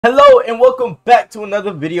Hello and welcome back to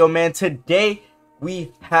another video, man. Today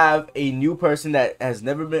we have a new person that has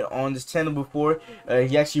never been on this channel before.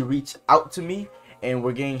 He actually reached out to me and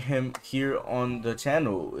we're getting him here on the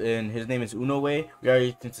channel, and his name is Uno. We are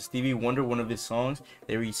reacting to Stevie Wonder, one of his songs.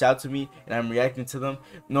 They reached out to me and I'm reacting to them.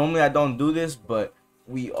 Normally I don't do this, but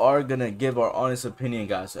we are gonna give our honest opinion,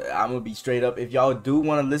 guys. I'm gonna be straight up. If y'all do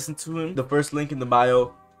want to listen to him, the first link in the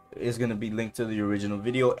bio is gonna be linked to the original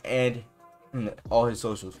video and all his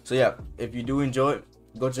socials. So yeah, if you do enjoy it,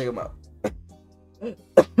 go check him out.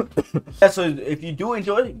 Yeah, so if you do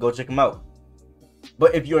enjoy it, go check him out.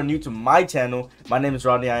 But if you are new to my channel, my name is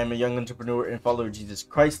Rodney. I am a young entrepreneur and follower of Jesus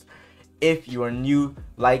Christ. If you are new,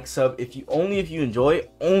 like, sub. If you enjoy,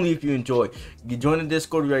 you join the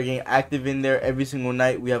Discord. We are getting active in there every single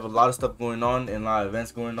night. We have a lot of stuff going on and a lot of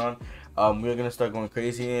events going on. We're gonna start going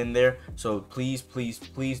crazy in there, so please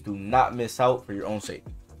do not miss out for your own sake.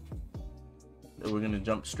 We're gonna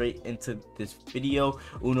jump straight into this video.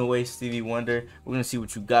 Uno, Stevie Wonder. We're gonna see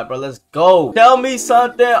what you got, bro. Let's go. Tell me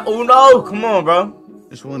something, Uno. Come on, bro.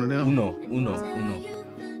 It's one of them. Uno.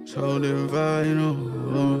 So different vibe, You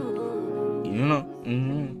know.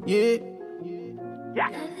 Yeah.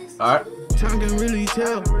 All right. Time can really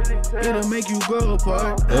tell. It'll make you grow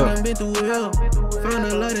apart. I done been through hell. Found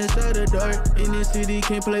a light inside the dark. In this city,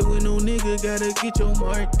 can't play with no nigga. Gotta get your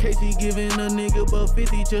mark. Casey giving a nigga but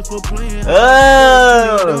 50 just for playing.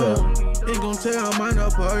 Ain't gon' tear our mind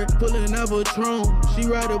apart. Pulling out a Patron. She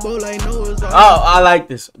ride a boat like Noah's Ark. Oh, I like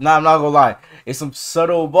this. Nah, I'm not gonna lie. It's some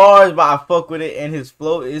subtle bars, but I fuck with it, and his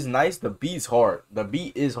flow is nice. The beat's hard. The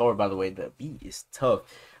beat is hard, by the way. The beat is tough.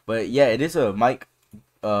 But yeah, it is a mic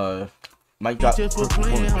drop just for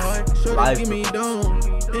playing hard. Shorty give me down.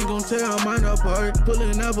 Ain't gon' tear our mind apart.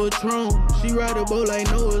 Pulling out a Patron. She ride a boat like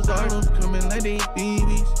Noah's Ark. Coming like they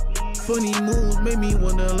babies. Funny moves make me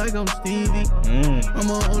wonder like I'm Stevie.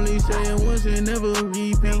 I'ma only say it once and never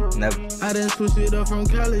repeat. I done switched it up from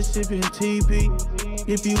college shipping TP.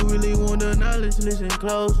 If you really want the knowledge, listen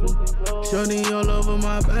closely. Shorty all over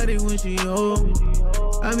my body when she hold me.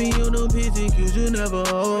 I mean, you know pizzy cause you never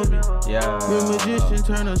hold me. Yeah. Real magician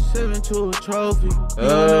turn a 7 to a trophy. You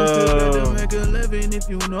don't know make 11 if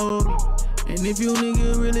you know me. And if you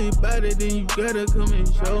nigga really about it, then you gotta come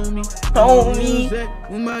and show me. Homie.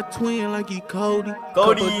 With my twin like he Cody.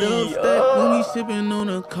 Cody. When we sippin' on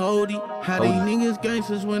a Cody. How these niggas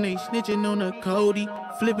gangsters when they snitching on a Cody.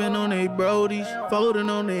 Flipping on they brodies. Folding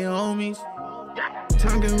on they homies.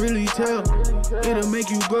 Time can really tell. It'll make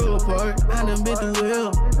you grow apart. I done been through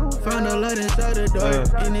hell. Found a light inside the dark.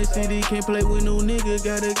 In this city, can't play with no nigga.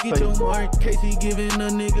 Gotta get your mark. Casey giving a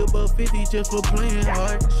nigga but 50 just for playing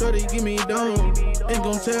hard. Shorty give me down. Ain't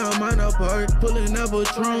gon' tear our mind apart. Pulling out a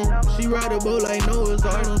Patron. She ride a boat like Noah's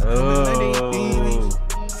Ark. Coming like they babies.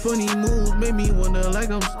 Funny moves make me wonder like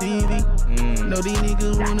I'm Stevie. Know these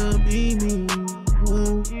niggas wanna be me.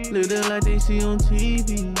 Little like they see on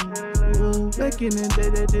TV. Back in the day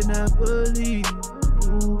they did not believe.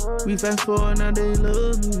 We fast forward now they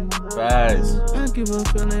love me. Fast. I give a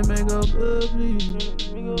feeling make up ugly.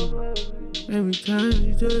 Every time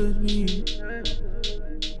you touch me.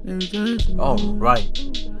 Every time you Oh, right.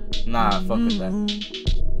 Nah, fuck with that.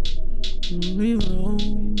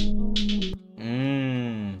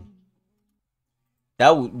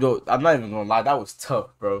 That was, yo, I'm not even gonna lie, that was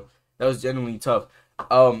tough, bro. That was genuinely tough.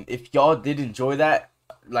 If y'all did enjoy that,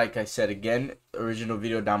 like I said again, original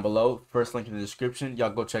video down below, first link in the description.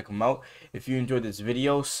 Y'all go check them out. If you enjoyed this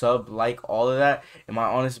video, sub, like, all of that. In my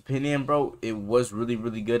honest opinion, bro, it was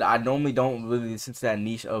really good. I normally don't really listen to that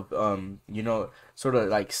niche of you know, sort of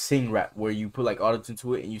like sing rap where you put like auto-tune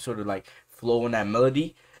to it and you sort of like flow in that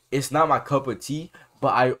melody. It's not my cup of tea, but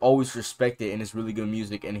I always respect it, and it's really good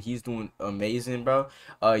music, and he's doing amazing, bro.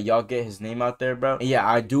 Y'all get his name out there, bro. And yeah,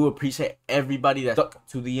 I do appreciate everybody that stuck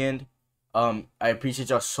to the end. I appreciate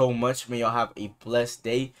y'all so much. May y'all have a blessed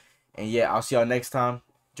day, and yeah, I'll see y'all next time.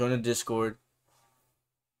 Join the Discord.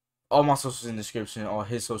 All my socials in the description, all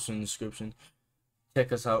his socials in the description.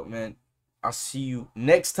 Check us out, man. I'll see you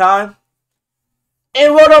next time,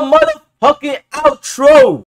 and roll the motherfucking outro.